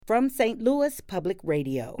from St. Louis Public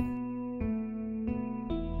Radio.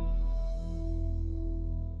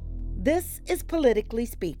 This is Politically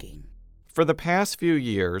Speaking. For the past few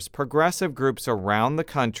years, progressive groups around the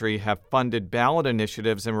country have funded ballot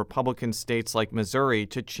initiatives in Republican states like Missouri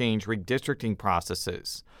to change redistricting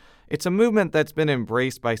processes. It's a movement that's been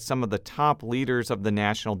embraced by some of the top leaders of the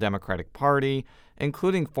National Democratic Party,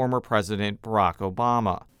 including former President Barack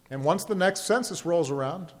Obama. And once the next census rolls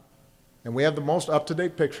around, and we have the most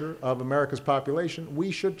up-to-date picture of America's population,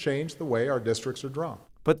 we should change the way our districts are drawn.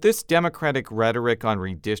 But this Democratic rhetoric on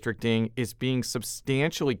redistricting is being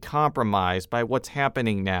substantially compromised by what's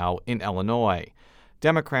happening now in Illinois.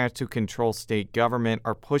 Democrats who control state government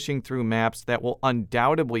are pushing through maps that will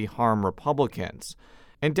undoubtedly harm Republicans.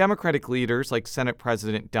 And Democratic leaders like Senate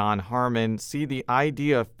President Don Harmon see the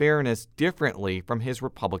idea of fairness differently from his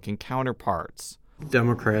Republican counterparts.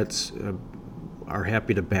 Democrats are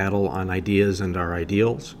happy to battle on ideas and our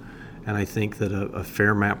ideals. And I think that a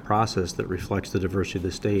fair map process that reflects the diversity of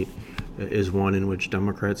the state is one in which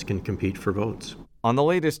Democrats can compete for votes. On the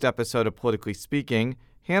latest episode of Politically Speaking,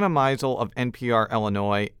 Hannah Meisel of NPR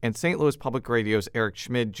Illinois and St. Louis Public Radio's Eric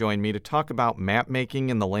Schmid joined me to talk about map making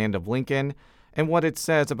in the land of Lincoln and what it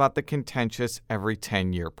says about the contentious every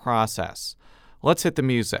 10-year process. Let's hit the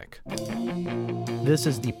music. This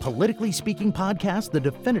is the Politically Speaking podcast, the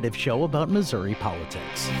definitive show about Missouri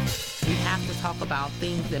politics. We have to talk about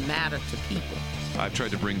things that matter to people. I've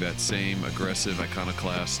tried to bring that same aggressive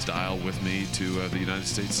iconoclast style with me to the United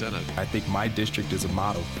States Senate. I think my district is a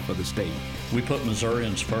model for the state. We put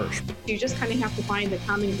Missourians first. You just kind of have to find the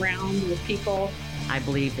common ground with people. I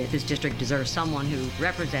believe that this district deserves someone who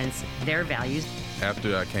represents their values.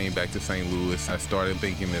 After I came back to St. Louis, I started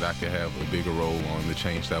thinking that I could have a bigger role on the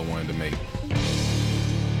change that I wanted to make.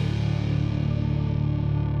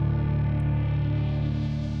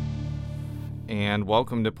 And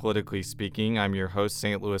welcome to Politically Speaking. I'm your host,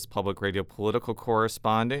 St. Louis Public Radio political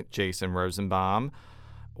correspondent, Jason Rosenbaum.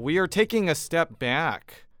 We are taking a step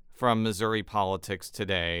back from Missouri politics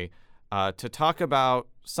today to talk about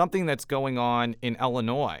something that's going on in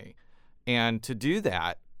Illinois. And to do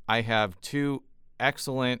that, I have two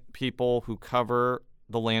excellent people who cover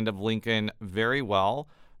the land of Lincoln very well.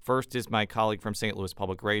 First is my colleague from St. Louis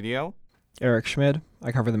Public Radio, Eric Schmid.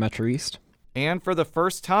 I cover the Metro East. And for the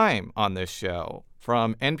first time on this show,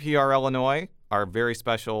 from NPR Illinois, our very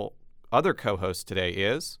special other co-host today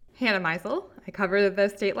is Hannah Meisel. I cover the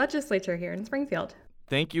state legislature here in Springfield.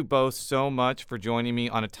 Thank you both so much for joining me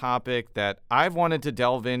on a topic that I've wanted to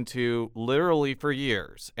delve into literally for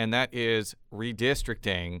years, and that is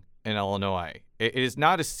redistricting in Illinois. It is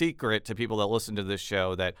not a secret to people that listen to this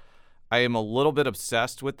show that I am a little bit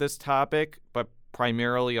obsessed with this topic, but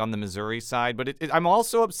primarily on the Missouri side. But I'm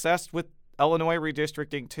also obsessed with Illinois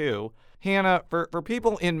redistricting too. Hannah, for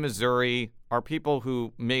people in Missouri or people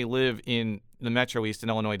who may live in the Metro East in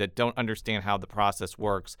Illinois that don't understand how the process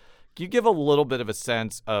works, can you give a little bit of a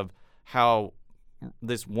sense of how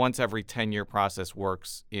this once every 10-year process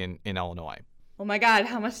works in Illinois? Oh my God,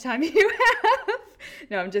 how much time do you have?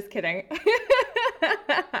 No, I'm just kidding.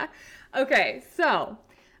 Okay, so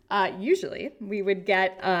usually we would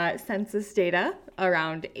get census data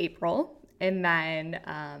around April, and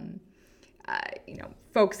then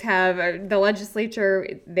folks have the legislature,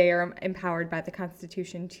 they are empowered by the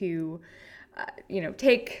Constitution to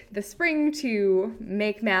take the spring to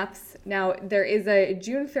make maps. Now, there is a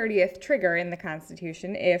June 30th trigger in the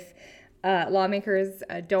Constitution. If lawmakers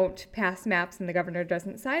don't pass maps and the governor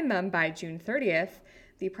doesn't sign them by June 30th,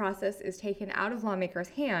 the process is taken out of lawmakers'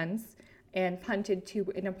 hands and punted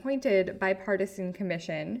to an appointed bipartisan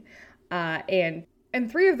commission. And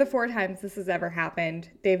 3 of the 4 times this has ever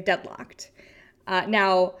happened, they've deadlocked.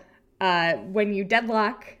 Now, when you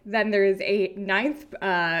deadlock, then there is a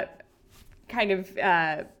 9th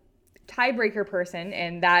tiebreaker person,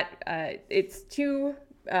 and that it's 2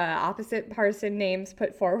 opposite partisan names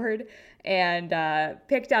put forward and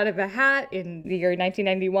picked out of a hat in the year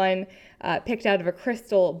 1991, picked out of a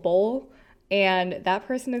crystal bowl, and that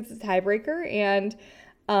person is the tiebreaker, and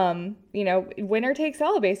winner takes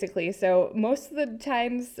all, basically. So most of the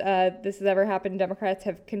times this has ever happened, Democrats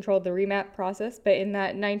have controlled the remap process, but in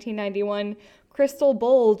that 1991 crystal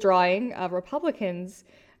bowl drawing, Republicans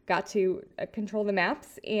got to control the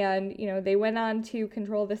maps, and they went on to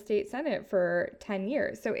control the state Senate for 10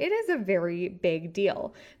 years. So it is a very big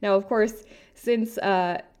deal. Now, of course, since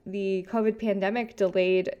the COVID pandemic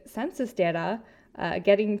delayed census data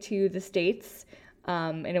getting to the states,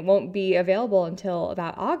 and it won't be available until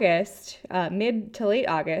about August, mid to late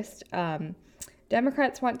August,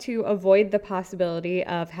 Democrats want to avoid the possibility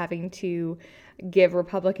of having to give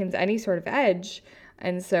Republicans any sort of edge.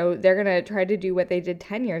 And so they're going to try to do what they did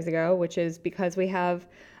 10 years ago, which is because we have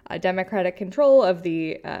Democratic control of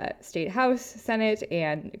the state House, Senate,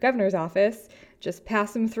 and governor's office, just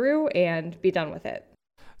pass them through and be done with it.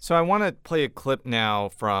 So I want to play a clip now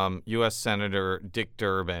from U.S. Senator Dick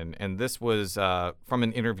Durbin, and this was from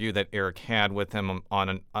an interview that Eric had with him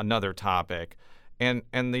on another topic. And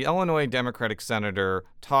the Illinois Democratic senator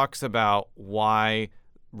talks about why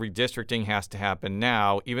redistricting has to happen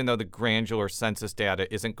now, even though the granular census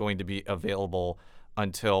data isn't going to be available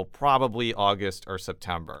until probably August or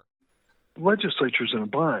September. The legislature's in a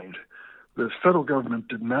bind. The federal government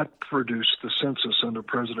did not produce the census under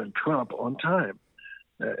President Trump on time.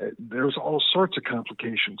 There's all sorts of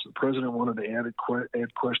complications. The president wanted to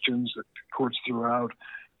add questions that courts threw out.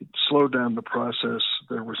 It slowed down the process.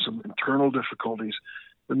 There were some internal difficulties.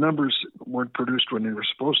 The numbers weren't produced when they were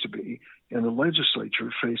supposed to be, and the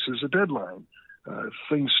legislature faces a deadline.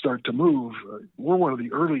 Things start to move. We're one of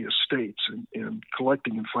the earliest states in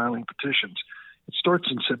collecting and filing petitions. It starts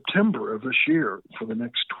in September of this year for the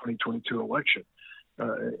next 2022 election.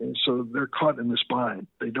 And so they're caught in this bind.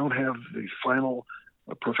 They don't have the final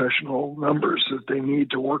professional numbers that they need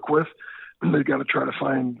to work with. They've got to try to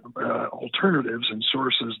find alternatives and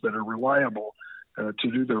sources that are reliable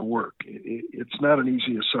to do their work. It's not an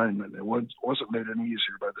easy assignment. It wasn't made any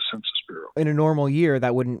easier by the Census Bureau. In a normal year,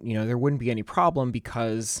 that wouldn't, there wouldn't be any problem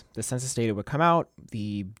because the census data would come out.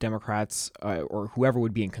 The Democrats or whoever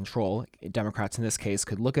would be in control, Democrats in this case,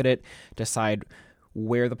 could look at it, decide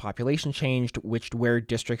where the population changed, where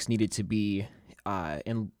districts needed to be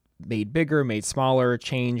made bigger, made smaller,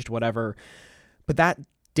 changed, whatever. But that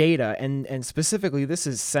data, and specifically this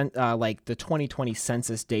is like the 2020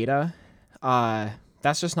 census data,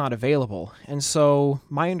 that's just not available. And so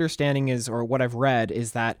my understanding is, or what I've read,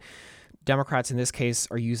 is that Democrats in this case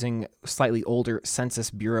are using slightly older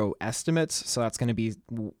Census Bureau estimates. So that's going to be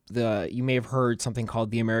you may have heard something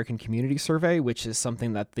called the American Community Survey, which is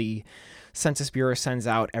something that the Census Bureau sends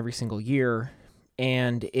out every single year.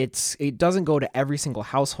 And it doesn't go to every single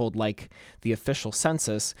household like the official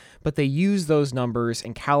census, but they use those numbers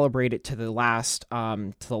and calibrate it to the last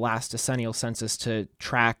decennial census to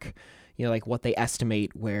track, like what they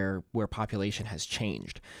estimate where population has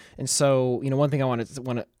changed. And so, one thing I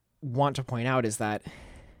want to point out is that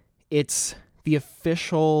it's the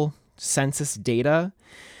official census data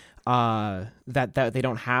that they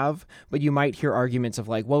don't have, but you might hear arguments of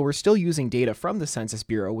like, well, we're still using data from the Census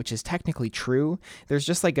Bureau, which is technically true. There's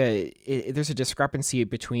just like there's a discrepancy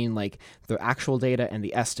between like the actual data and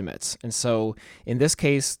the estimates. And so in this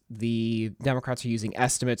case, the Democrats are using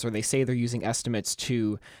estimates, or they say they're using estimates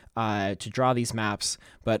to draw these maps.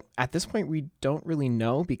 But at this point, we don't really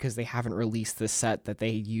know because they haven't released the set that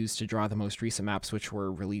they used to draw the most recent maps, which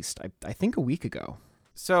were released, I think, a week ago.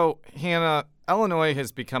 So, Hannah, Illinois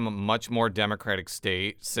has become a much more democratic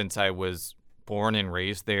state since I was born and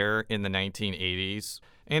raised there in the 1980s.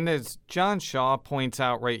 And as John Shaw points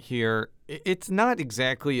out right here, it's not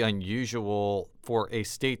exactly unusual for a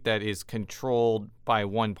state that is controlled by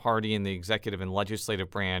one party in the executive and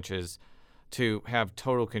legislative branches to have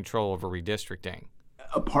total control over redistricting.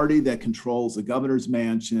 A party that controls the governor's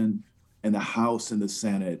mansion and the House and the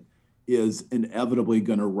Senate is inevitably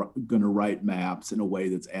going to write maps in a way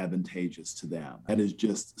that's advantageous to them. That is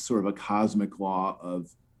just sort of a cosmic law of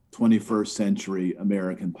 21st century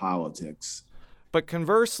American politics. But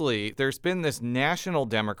conversely, there's been this national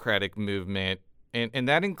democratic movement, and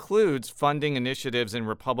that includes funding initiatives in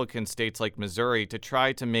Republican states like Missouri to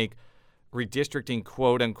try to make redistricting,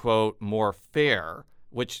 quote unquote, more fair,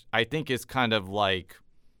 which I think is kind of like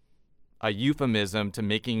a euphemism to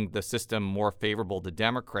making the system more favorable to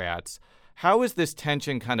Democrats. How is this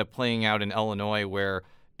tension kind of playing out in Illinois, where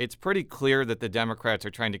it's pretty clear that the Democrats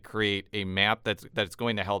are trying to create a map that's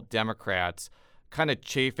going to help Democrats, kind of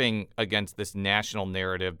chafing against this national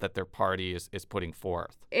narrative that their party is putting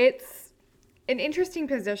forth? It's an interesting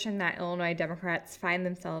position that Illinois Democrats find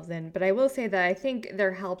themselves in, but I will say that I think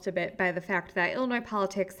they're helped a bit by the fact that Illinois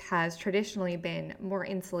politics has traditionally been more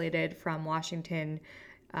insulated from Washington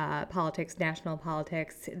politics, national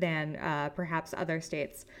politics, than perhaps other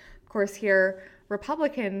states. Of course, here,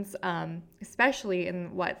 Republicans, especially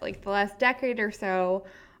in the last decade or so,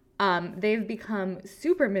 they've become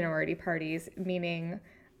super minority parties, meaning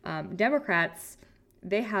Democrats,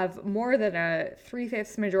 they have more than a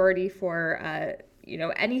 3/5 majority for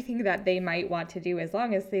anything that they might want to do as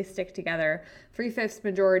long as they stick together. 3/5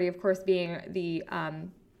 majority, of course, being the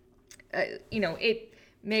it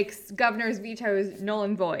makes governor's vetoes null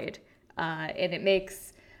and void, and it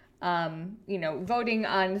makes voting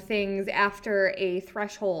on things after a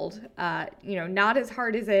threshold, not as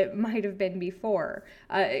hard as it might have been before.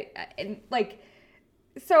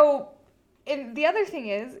 And the other thing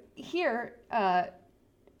is here,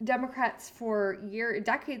 Democrats for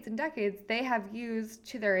decades and decades, they have used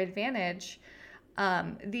to their advantage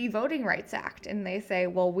the Voting Rights Act. And they say,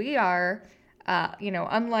 well, we are,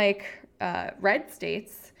 unlike red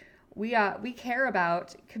states, we care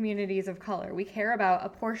about communities of color. We care about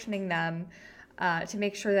apportioning them to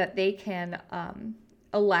make sure that they can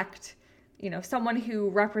elect, someone who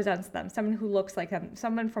represents them, someone who looks like them,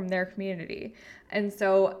 someone from their community. And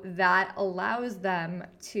so that allows them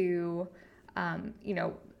to,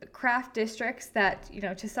 craft districts that,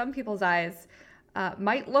 to some people's eyes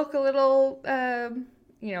might look a little,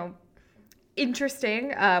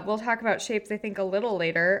 interesting. We'll talk about shapes, I think, a little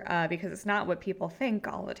later because it's not what people think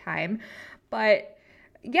all the time. But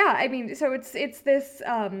yeah, I mean, so it's this,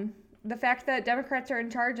 the fact that Democrats are in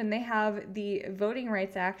charge and they have the Voting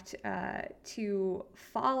Rights Act to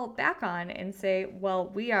fall back on and say, well,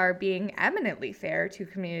 we are being eminently fair to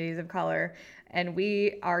communities of color, and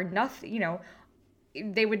we are nothing,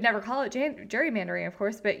 they would never call it gerrymandering, of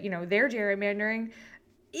course, but, their gerrymandering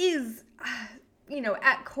is,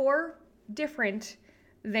 at core different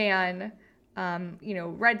than,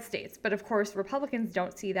 red states. But of course, Republicans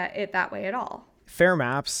don't see it that way at all. Fair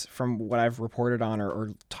maps, from what I've reported on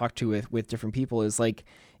or talked to with different people, is like,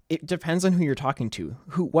 it depends on who you're talking to.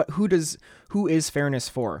 Who is fairness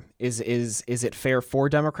for? Is it fair for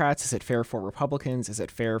Democrats? Is it fair for Republicans? Is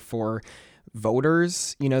it fair for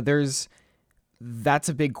voters? That's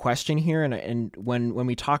a big question here. And when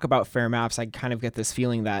we talk about fair maps, I kind of get this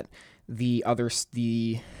feeling that the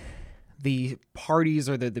parties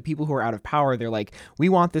or the people who are out of power, they're like, we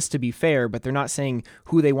want this to be fair, but they're not saying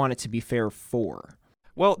who they want it to be fair for.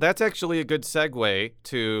 Well, that's actually a good segue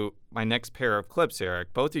to my next pair of clips,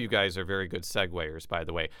 Eric. Both of you guys are very good seguers, by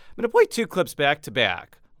the way. I'm going to play two clips back to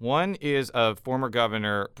back. One is of former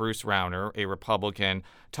Governor Bruce Rauner, a Republican,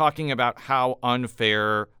 talking about how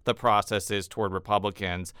unfair the process is toward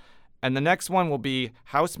Republicans. And the next one will be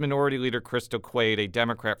House Minority Leader Crystal Quade, a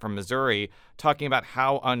Democrat from Missouri, talking about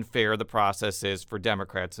how unfair the process is for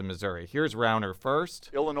Democrats in Missouri. Here's Rauner first.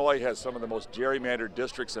 Illinois has some of the most gerrymandered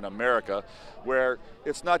districts in America where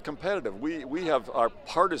it's not competitive. We have our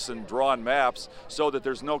partisan drawn maps so that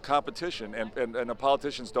there's no competition and the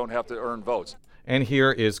politicians don't have to earn votes. And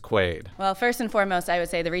here is Quade. Well, first and foremost, I would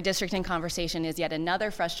say the redistricting conversation is yet another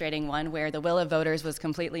frustrating one where the will of voters was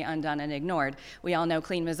completely undone and ignored. We all know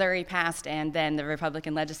Clean Missouri passed, and then the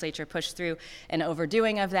Republican legislature pushed through an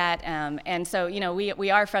overdoing of that. And so, we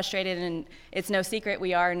are frustrated, and it's no secret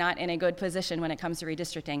we are not in a good position when it comes to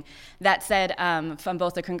redistricting. That said, from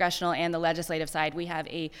both the congressional and the legislative side, we have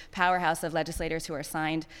a powerhouse of legislators who are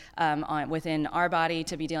assigned within our body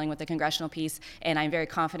to be dealing with the congressional piece, and I'm very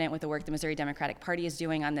confident with the work the Missouri Democratic Party is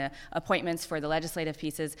doing on the appointments for the legislative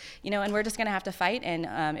pieces, and we're just going to have to fight,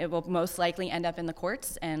 and it will most likely end up in the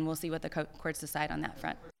courts, and we'll see what the courts decide on that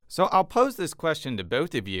front. So I'll pose this question to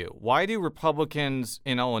both of you. Why do Republicans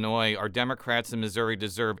in Illinois or Democrats in Missouri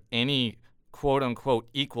deserve any quote-unquote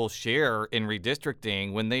equal share in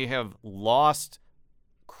redistricting when they have lost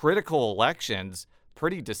critical elections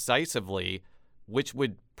pretty decisively, which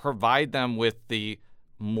would provide them with the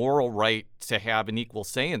moral right to have an equal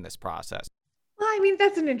say in this process? Well, I mean,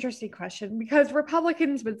 that's an interesting question because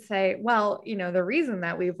Republicans would say, well, the reason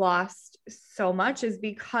that we've lost so much is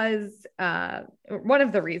because one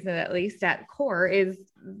of the reasons, at least at core, is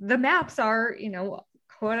the maps are,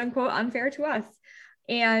 quote unquote, unfair to us.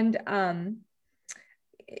 And I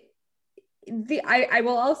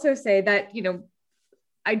will also say that,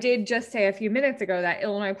 I did just say a few minutes ago that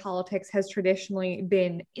Illinois politics has traditionally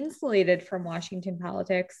been insulated from Washington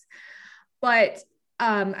politics, but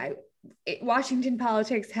Washington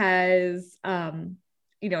politics has,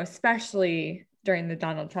 especially during the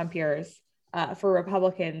Donald Trump years, for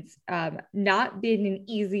Republicans, not been an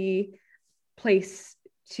easy place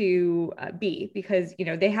to be because,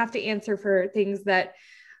 they have to answer for things that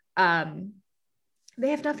they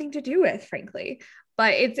have nothing to do with, frankly.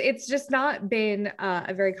 But it's just not been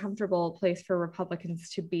a very comfortable place for Republicans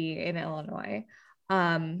to be in Illinois.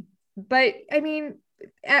 But I mean,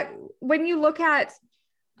 when you look at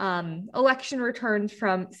election returns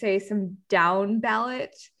from, say, some down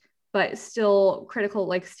ballot, but still critical,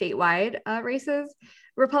 like statewide races,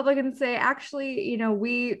 Republicans say, actually,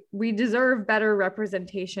 we deserve better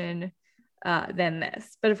representation than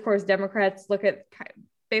this. But of course, Democrats look at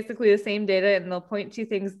basically the same data and they'll point to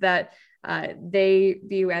things that they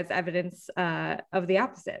view as evidence of the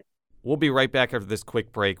opposite. We'll be right back after this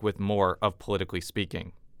quick break with more of Politically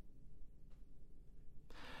Speaking.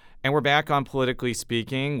 And we're back on Politically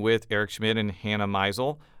Speaking with Eric Schmidt and Hannah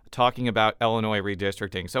Meisel talking about Illinois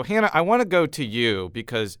redistricting. So, Hannah, I want to go to you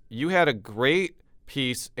because you had a great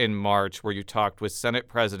piece in March where you talked with Senate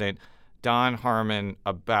President Don Harmon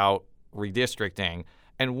about redistricting.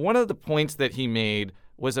 And one of the points that he made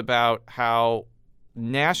was about how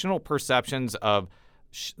national perceptions of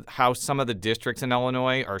how some of the districts in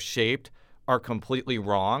Illinois are shaped are completely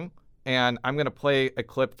wrong. And I'm going to play a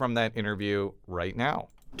clip from that interview right now.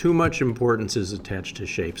 Too much importance is attached to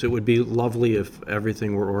shapes. It would be lovely if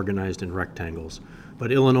everything were organized in rectangles, but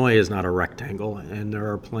Illinois is not a rectangle, and there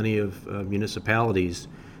are plenty of municipalities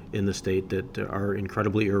in the state that are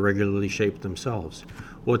incredibly irregularly shaped themselves.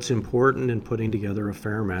 What's important in putting together a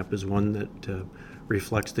fair map is one that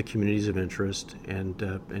reflects the communities of interest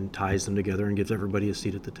and ties them together and gives everybody a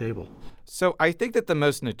seat at the table. So I think that the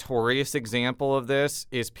most notorious example of this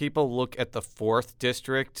is people look at the 4th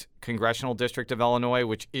district, congressional district of Illinois,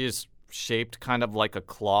 which is shaped kind of like a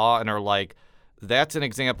claw, and are like, that's an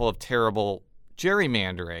example of terrible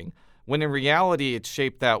gerrymandering, when in reality it's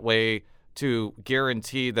shaped that way to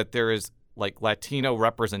guarantee that there is like Latino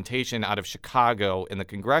representation out of Chicago in the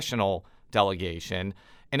congressional delegation.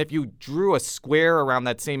 And if you drew a square around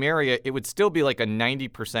that same area, it would still be like a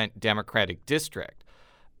 90% Democratic district.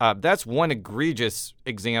 That's one egregious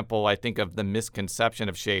example, I think, of the misconception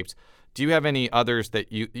of shapes. Do you have any others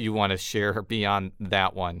that you want to share beyond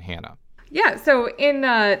that one, Hannah? Yeah, so in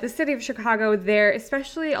the city of Chicago, there,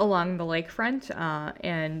 especially along the lakefront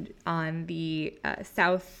and on the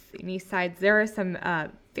south and east sides, there are some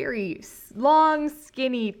very long,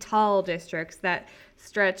 skinny, tall districts that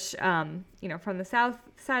stretch, from the south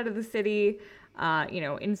side of the city,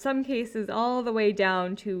 in some cases all the way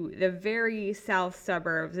down to the very south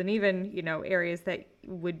suburbs, and even, areas that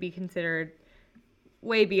would be considered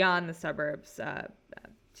way beyond the suburbs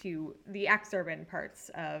to the exurban parts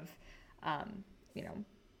of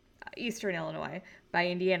eastern Illinois by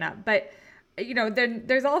Indiana. But, then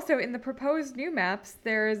there's also in the proposed new maps,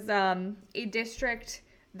 there's a district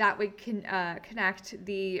that would connect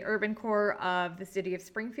the urban core of the city of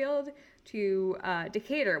Springfield to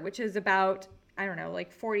Decatur, which is about,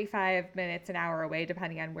 45 minutes, an hour away,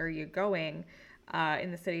 depending on where you're going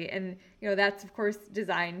in the city. And, that's, of course,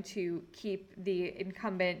 designed to keep the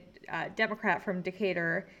incumbent Democrat from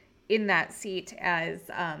Decatur in that seat as,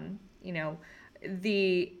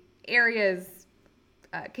 the areas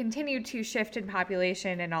continue to shift in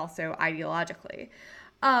population and also ideologically.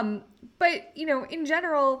 But, in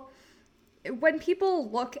general, when people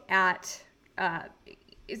look at,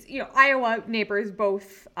 Iowa neighbors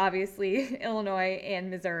both, obviously, Illinois and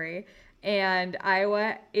Missouri, and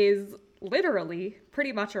Iowa is literally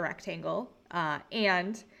pretty much a rectangle.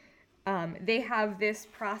 And they have this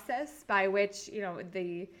process by which,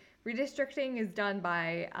 the redistricting is done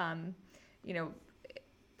by,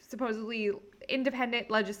 supposedly independent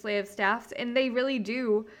legislative staffs, and they really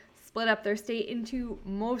do split up their state into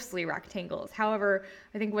mostly rectangles. However,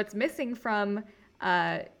 I think what's missing from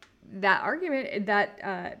that argument,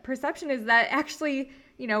 that perception, is that actually,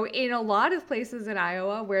 in a lot of places in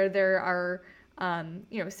Iowa where there are,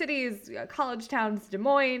 cities, college towns, Des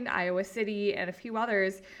Moines, Iowa City, and a few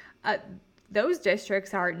others, those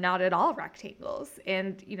districts are not at all rectangles.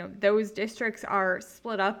 And, those districts are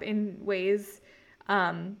split up in ways,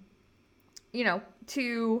 that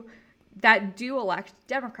do elect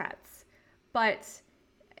Democrats. But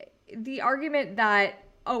the argument that,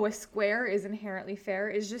 a square is inherently fair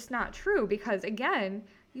is just not true, because, again,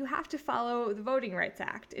 you have to follow the Voting Rights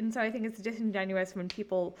Act. And so I think it's disingenuous when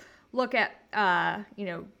people look at,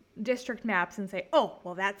 district maps and say,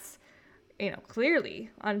 that's,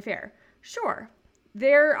 clearly unfair. Sure,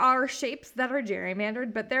 there are shapes that are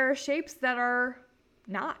gerrymandered, but there are shapes that are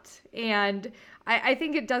not. And I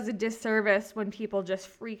think it does a disservice when people just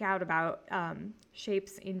freak out about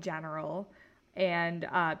shapes in general. And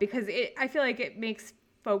because I feel like it makes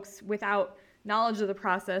folks without knowledge of the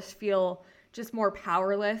process feel just more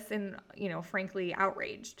powerless and, frankly,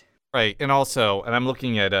 outraged. Right. And also, and I'm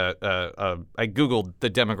looking at I Googled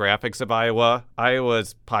the demographics of Iowa.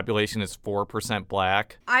 Iowa's population is 4%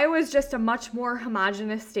 black. Iowa's just a much more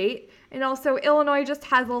homogenous state. And also, Illinois just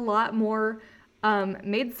has a lot more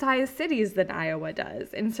mid-sized cities than Iowa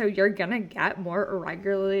does. And so you're going to get more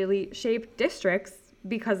irregularly shaped districts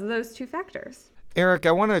because of those two factors. Eric,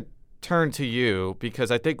 I want to turn to you because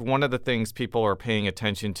I think one of the things people are paying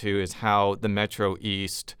attention to is how the Metro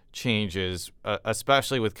East changes,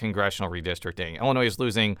 especially with congressional redistricting. Illinois is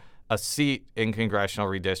losing a seat in congressional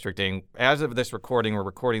redistricting. As of this recording, we're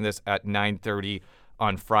recording this at 9:30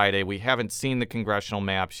 on Friday. We haven't seen the congressional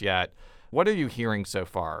maps yet. What are you hearing so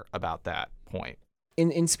far about that point?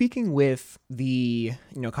 In speaking with the,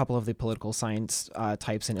 a couple of the political science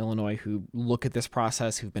types in Illinois who look at this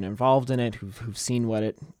process, who've been involved in it, who've seen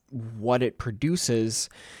what it produces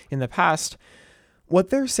in the past, what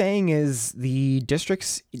they're saying is the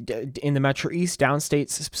districts in the Metro East, downstate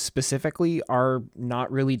specifically, are not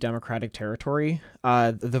really Democratic territory.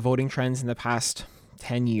 The voting trends in the past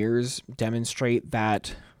 10 years demonstrate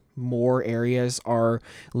that more areas are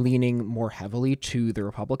leaning more heavily to the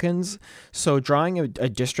Republicans. So drawing a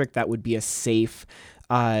district that would be a safe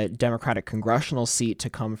Democratic congressional seat to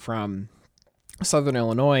come from Southern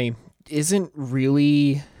Illinois isn't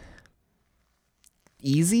really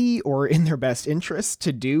easy or in their best interest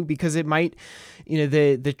to do, because it might,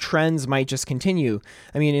 the trends might just continue.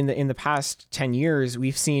 I mean, in the past 10 years,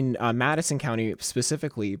 we've seen Madison County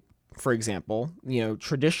specifically, for example,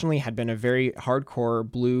 traditionally had been a very hardcore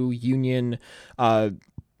blue union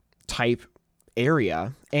type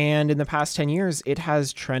area. And in the past 10 years, it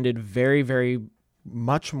has trended very, very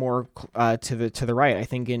much more to the right. I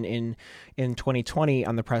think in 2020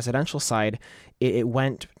 on the presidential side, it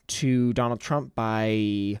went to Donald Trump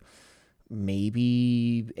by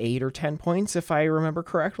maybe 8 or 10 points, if I remember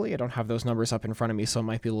correctly. I don't have those numbers up in front of me, so it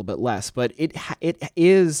might be a little bit less. But it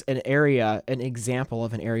is an example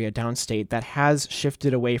of an area downstate that has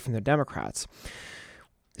shifted away from the Democrats.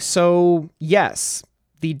 So yes,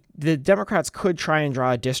 the Democrats could try and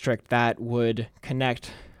draw a district that would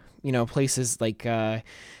connect, places like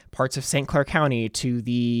parts of St. Clair County to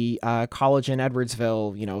the college in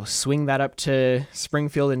Edwardsville, swing that up to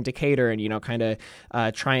Springfield and Decatur, and, kind of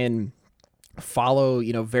try and follow,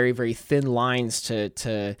 very, very thin lines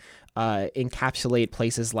to encapsulate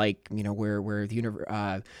places like, where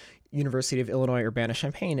the University of Illinois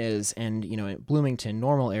Urbana-Champaign is, and, Bloomington,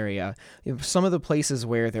 Normal area, some of the places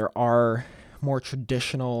where there are more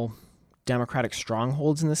traditional Democratic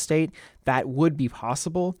strongholds in the state, that would be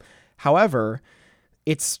possible. However,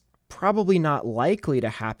 it's probably not likely to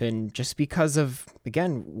happen just because of,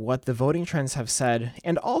 again, what the voting trends have said,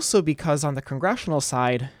 and also because on the congressional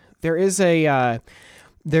side, there's a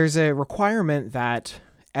requirement that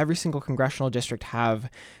every single congressional district have,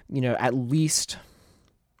 at least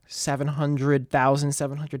 700,000,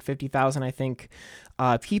 750,000, I think,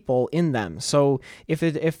 people in them. So if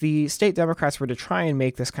the state Democrats were to try and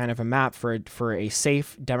make this kind of a map for a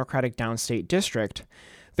safe Democratic downstate district,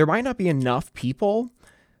 there might not be enough people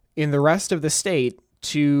in the rest of the state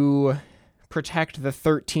to protect the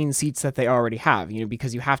 13 seats that they already have,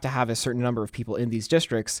 because you have to have a certain number of people in these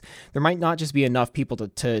districts. There might not just be enough people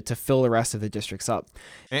to fill the rest of the districts up.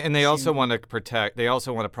 And they also want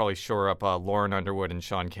to probably shore up Lauren Underwood and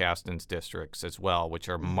Sean Casten's districts as well, which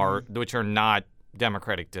are which are not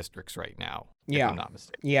Democratic districts right now, if I'm not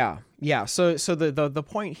mistaken. Yeah. So the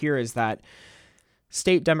point here is that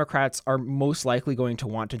state Democrats are most likely going to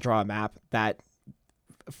want to draw a map that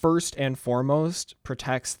first and foremost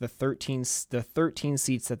protects the 13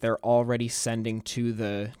 seats that they're already sending to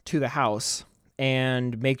the House,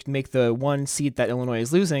 and make the one seat that Illinois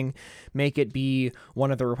is losing, make it be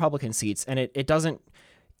one of the Republican seats. And it doesn't,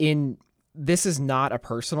 this is not a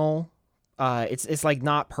personal, it's like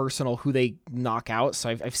not personal who they knock out. So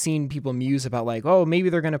I've seen people muse about like, oh, maybe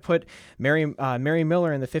they're going to put Mary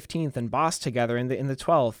Miller in the 15th and Boss together in the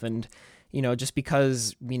 12th. And, just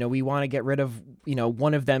because, we want to get rid of,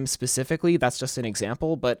 one of them specifically, that's just an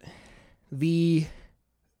example. But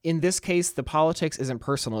in this case, the politics isn't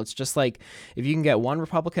personal. It's just like, if you can get one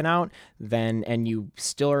Republican out, and you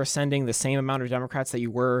still are sending the same amount of Democrats that you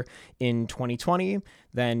were in 2020,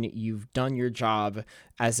 then you've done your job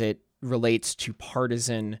as it relates to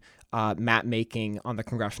partisan map making on the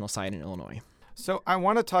congressional side in Illinois. So I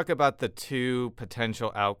want to talk about the two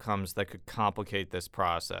potential outcomes that could complicate this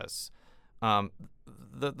process.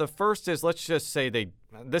 The first is, let's just say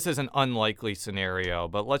this is an unlikely scenario,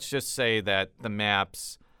 but let's just say that the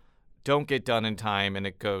maps don't get done in time and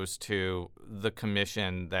it goes to the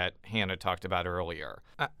commission that Hannah talked about earlier.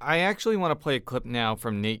 I actually want to play a clip now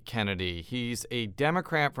from Nate Kennedy. He's a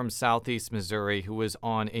Democrat from Southeast Missouri who was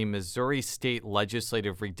on a Missouri State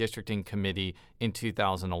Legislative Redistricting Committee in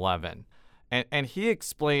 2011. And he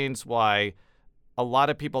explains why a lot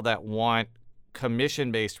of people that want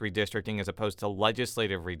commission-based redistricting as opposed to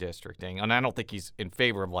legislative redistricting, and I don't think he's in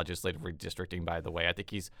favor of legislative redistricting, by the way. I think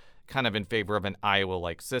he's kind of in favor of an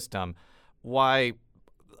Iowa-like system, why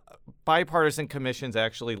bipartisan commissions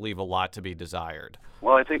actually leave a lot to be desired.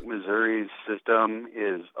 Well, I think Missouri's system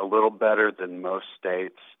is a little better than most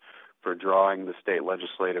states for drawing the state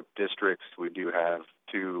legislative districts. We do have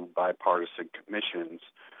 2 bipartisan commissions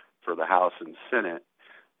for the House and Senate,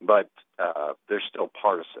 but they're still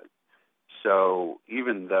partisan. so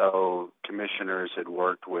even though commissioners had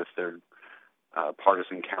worked with their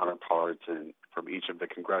partisan counterparts and from each of the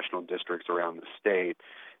congressional districts around the state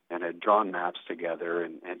and had drawn maps together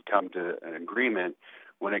and had come to an agreement,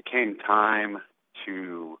 when it came time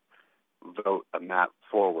to vote a map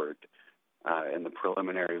forward in the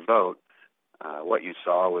preliminary vote, what you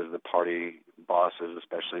saw was the party bosses,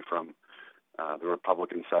 especially from the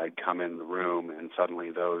Republican side, come in the room, and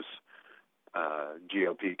suddenly those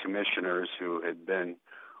GOP commissioners who had been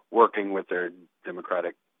working with their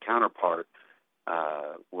Democratic counterpart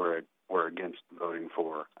were against voting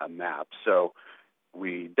for a map. So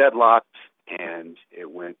we deadlocked, and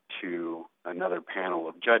it went to another panel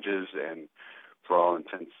of judges, and for all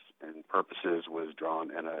intents and purposes was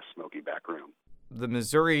drawn in a smoky back room. The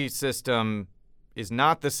Missouri system is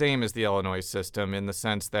not the same as the Illinois system in the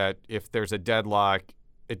sense that if there's a deadlock,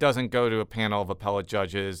 it doesn't go to a panel of appellate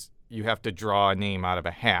judges. You have to draw a name out of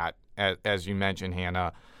a hat, as you mentioned,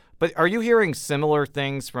 Hannah. But are you hearing similar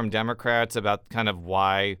things from Democrats about kind of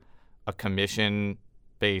why a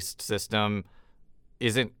commission-based system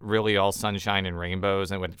isn't really all sunshine and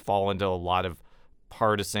rainbows and would fall into a lot of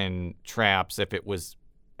partisan traps if it was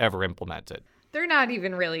ever implemented? They're not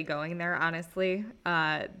even really going there, honestly.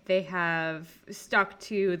 They have stuck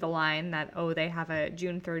to the line that, they have a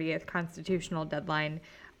June 30th constitutional deadline,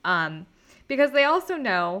 because they also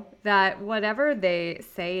know that whatever they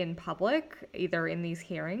say in public, either in these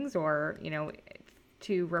hearings or,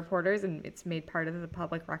 to reporters, and it's made part of the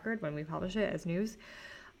public record when we publish it as news,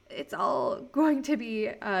 it's all going to be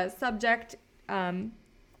subject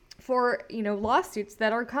for, lawsuits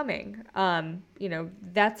that are coming.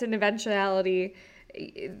 That's an eventuality.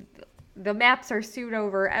 The maps are sued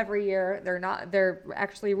over every year. They're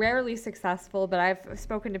actually rarely successful, but I've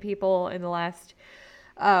spoken to people in the last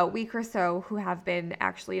week or so who have been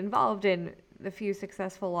actually involved in the few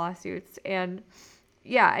successful lawsuits. And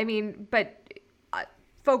but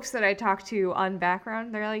folks that I talk to on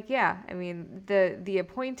background, they're like, the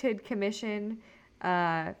appointed commission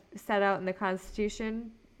set out in the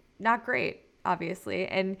Constitution, not great, obviously.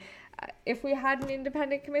 And if we had an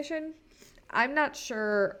independent commission, I'm not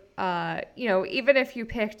sure, even if you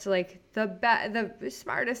picked like the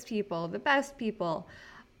smartest people, the best people,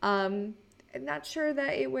 I'm not sure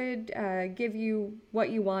that it would give you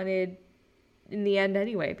what you wanted in the end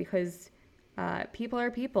anyway, because people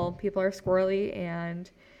are people. People are squirrely,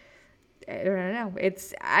 and I don't know.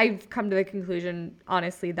 I've come to the conclusion,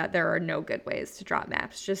 honestly, that there are no good ways to draw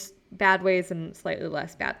maps, just bad ways and slightly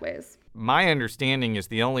less bad ways. My understanding is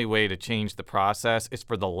the only way to change the process is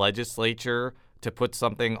for the legislature to put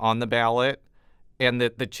something on the ballot, and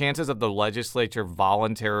that the chances of the legislature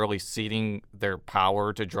voluntarily ceding their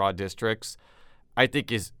power to draw districts, I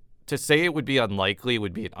think is, to say it would be unlikely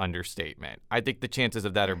would be an understatement. I think the chances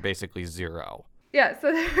of that are basically zero. Yeah,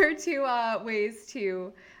 so there are two ways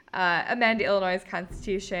to amend Illinois'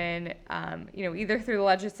 Constitution, either through the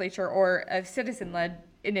legislature or a citizen-led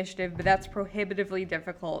initiative, but that's prohibitively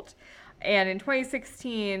difficult. And in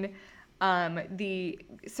 2016, the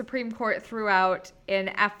Supreme Court threw out an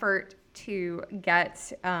effort to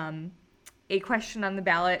get a question on the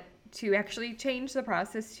ballot to actually change the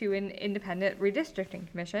process to an independent redistricting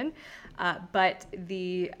commission. But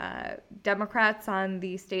the Democrats on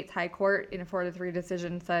the state's high court in a 4-3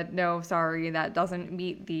 decision said, no, sorry, that doesn't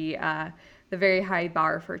meet the very high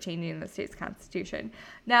bar for changing the state's constitution.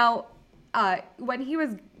 Now, when he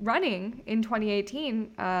was running in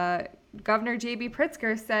 2018, Governor J.B.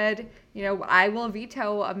 Pritzker said, I will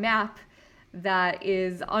veto a map that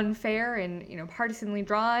is unfair and, partisanly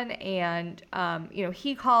drawn. And,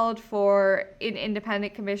 he called for an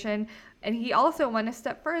independent commission. And he also went a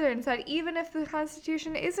step further and said, even if the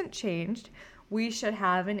Constitution isn't changed, we should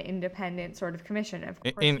have an independent sort of commission. Of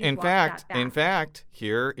course, in fact,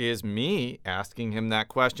 here is me asking him that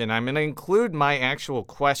question. I'm going to include my actual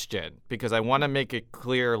question because I want to make it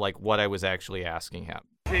clear, what I was actually asking him.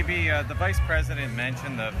 JB, the vice president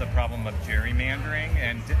mentioned the problem of gerrymandering,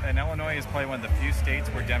 and Illinois is probably one of the few states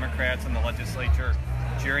where Democrats in the legislature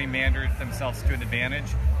gerrymandered themselves to an advantage.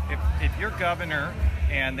 If you're governor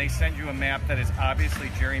and they send you a map that is obviously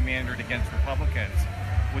gerrymandered against Republicans,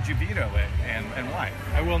 would you veto it, and why?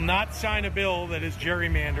 I will not sign a bill that is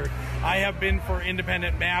gerrymandered. I have been for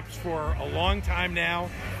independent maps for a long time now.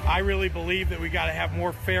 I really believe that we got to have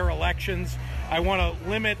more fair elections. I want to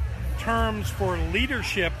limit terms for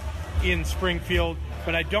leadership in Springfield,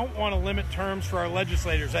 but I don't want to limit terms for our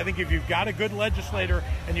legislators. I think if you've got a good legislator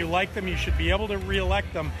and you like them, you should be able to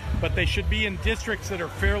reelect them, but they should be in districts that are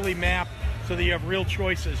fairly mapped so that you have real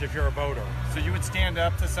choices if you're a voter. So you would stand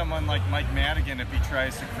up to someone like Mike Madigan if he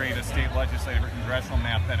tries to create a state legislative or congressional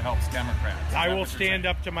map that helps Democrats? I will stand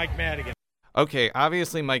up to Mike Madigan. Okay,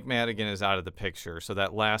 obviously Mike Madigan is out of the picture, so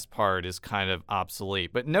that last part is kind of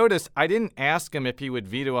obsolete. But notice I didn't ask him if he would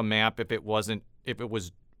veto a map if it wasn't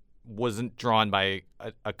drawn by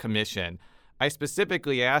a commission. I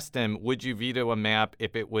specifically asked him, would you veto a map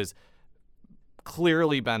if it was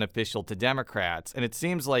clearly beneficial to Democrats? And it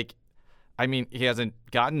seems like, I mean, he hasn't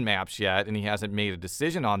gotten maps yet and he hasn't made a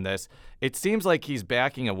decision on this. It seems like he's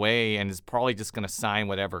backing away and is probably just going to sign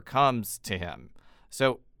whatever comes to him.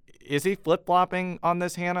 So is he flip-flopping on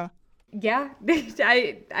this, Hannah? Yeah,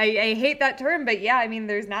 I hate that term, but yeah, I mean,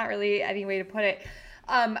 there's not really any way to put it.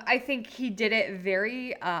 I think he did it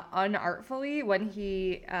very unartfully when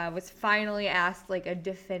he was finally asked like a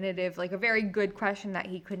definitive, like a very good question that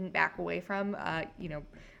he couldn't back away from,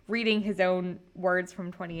 reading his own words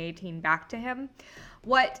from 2018 back to him.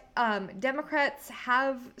 What Democrats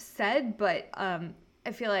have said, but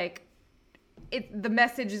I feel like the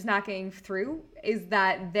message is not getting through, is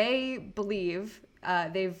that they believe,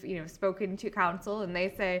 they've spoken to council, and they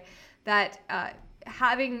say that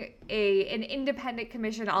having an independent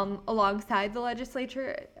commission alongside the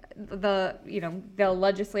legislature, the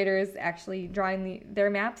legislators actually drawing their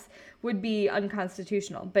maps, would be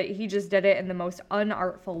unconstitutional. But he just did it in the most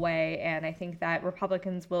unartful way, and I think that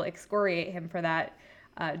Republicans will excoriate him for that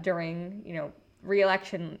during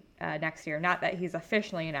re-election next year. Not that he's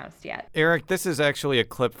officially announced yet. Eric, this is actually a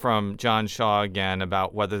clip from John Shaw again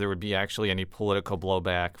about whether there would be actually any political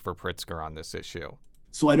blowback for Pritzker on this issue.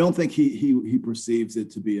 So I don't think he perceives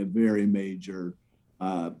it to be a very major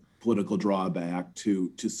political drawback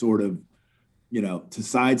to sort of, to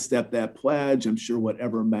sidestep that pledge. I'm sure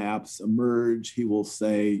whatever maps emerge, he will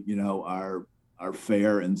say, are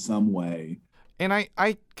fair in some way. And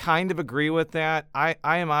I kind of agree with that. I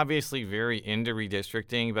am obviously very into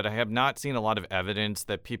redistricting, but I have not seen a lot of evidence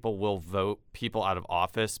that people will vote people out of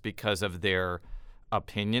office because of their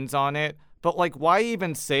opinions on it. But, why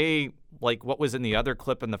even say, what was in the other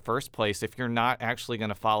clip in the first place if you're not actually going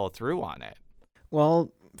to follow through on it?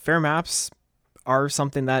 Well, fair maps are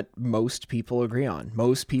something that most people agree on.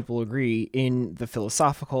 Most people agree in the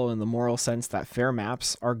philosophical and the moral sense that fair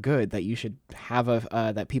maps are good, that you should have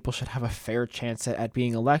that people should have a fair chance at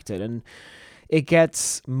being elected. And it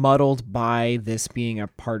gets muddled by this being a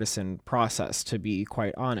partisan process, to be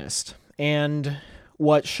quite honest. And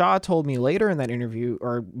what Shaw told me later in that interview,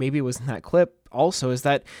 or maybe it was in that clip also, is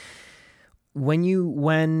that when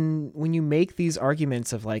you make these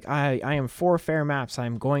arguments of I am for fair maps,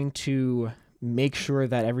 I'm going to make sure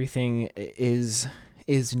that everything is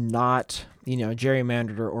not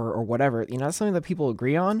gerrymandered or whatever, that's something that people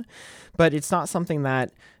agree on, but it's not something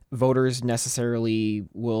that voters necessarily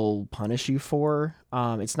will punish you for.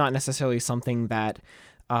 It's not necessarily something that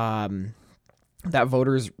that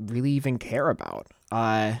voters really even care about.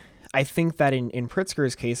 I think that in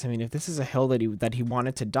Pritzker's case, if this is a hill that he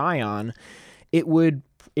wanted to die on, it would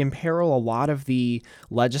imperil a lot of the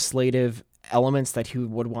legislative elements that he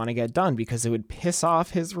would want to get done, because it would piss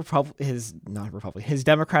off his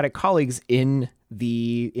Democratic colleagues in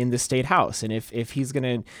the state house. And if he's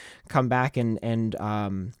going to come back and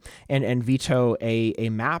veto a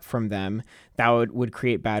map from them, that would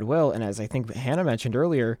create bad will. And as I think Hannah mentioned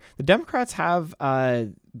earlier, the Democrats have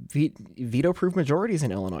veto-proof majorities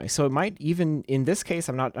in Illinois. So it might even, in this case,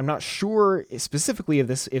 I'm not sure specifically if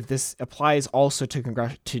this applies also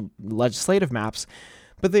to legislative maps,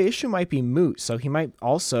 but the issue might be moot. So he might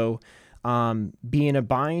also be in a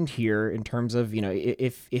bind here in terms of,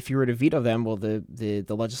 if you were to veto them, well, the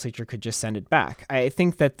legislature could just send it back. I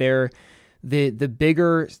think that the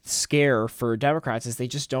bigger scare for Democrats is they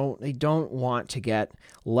don't want to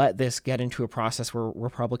let this get into a process where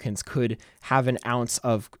Republicans could have an ounce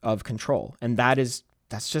of control. And that's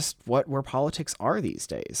just where politics are these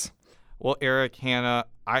days. Well, Eric, Hannah,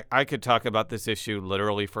 I could talk about this issue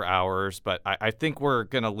literally for hours, but I think we're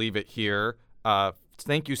going to leave it here.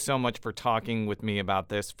 Thank you so much for talking with me about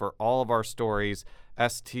this. For all of our stories,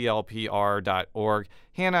 stlpr.org.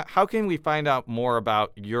 Hannah, how can we find out more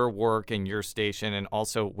about your work and your station, and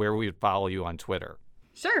also where we would follow you on Twitter?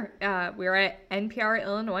 Sure. We're at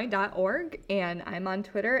nprillinois.org, and I'm on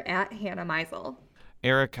Twitter at Hannah Meisel.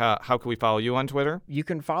 Eric, how can we follow you on Twitter? You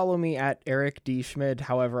can follow me at Eric D. Schmid.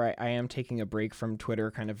 However, I am taking a break from Twitter,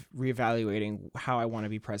 kind of reevaluating how I want to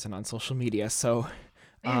be present on social media. So,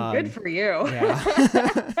 man, good for you.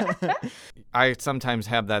 Yeah. I sometimes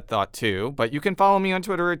have that thought too, but you can follow me on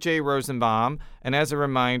Twitter at Jay Rosenbaum. And as a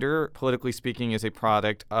reminder, Politically Speaking is a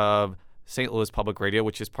product of St. Louis Public Radio,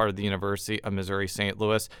 which is part of the University of Missouri St.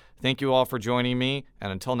 Louis. Thank you all for joining me, and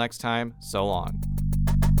until next time, so long.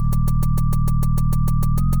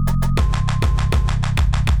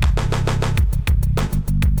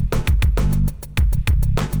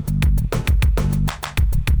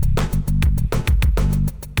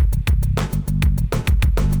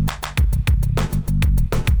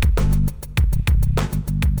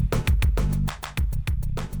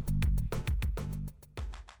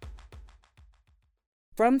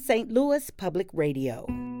 From St. Louis Public Radio.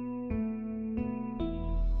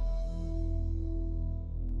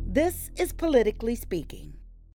 This is Politically Speaking.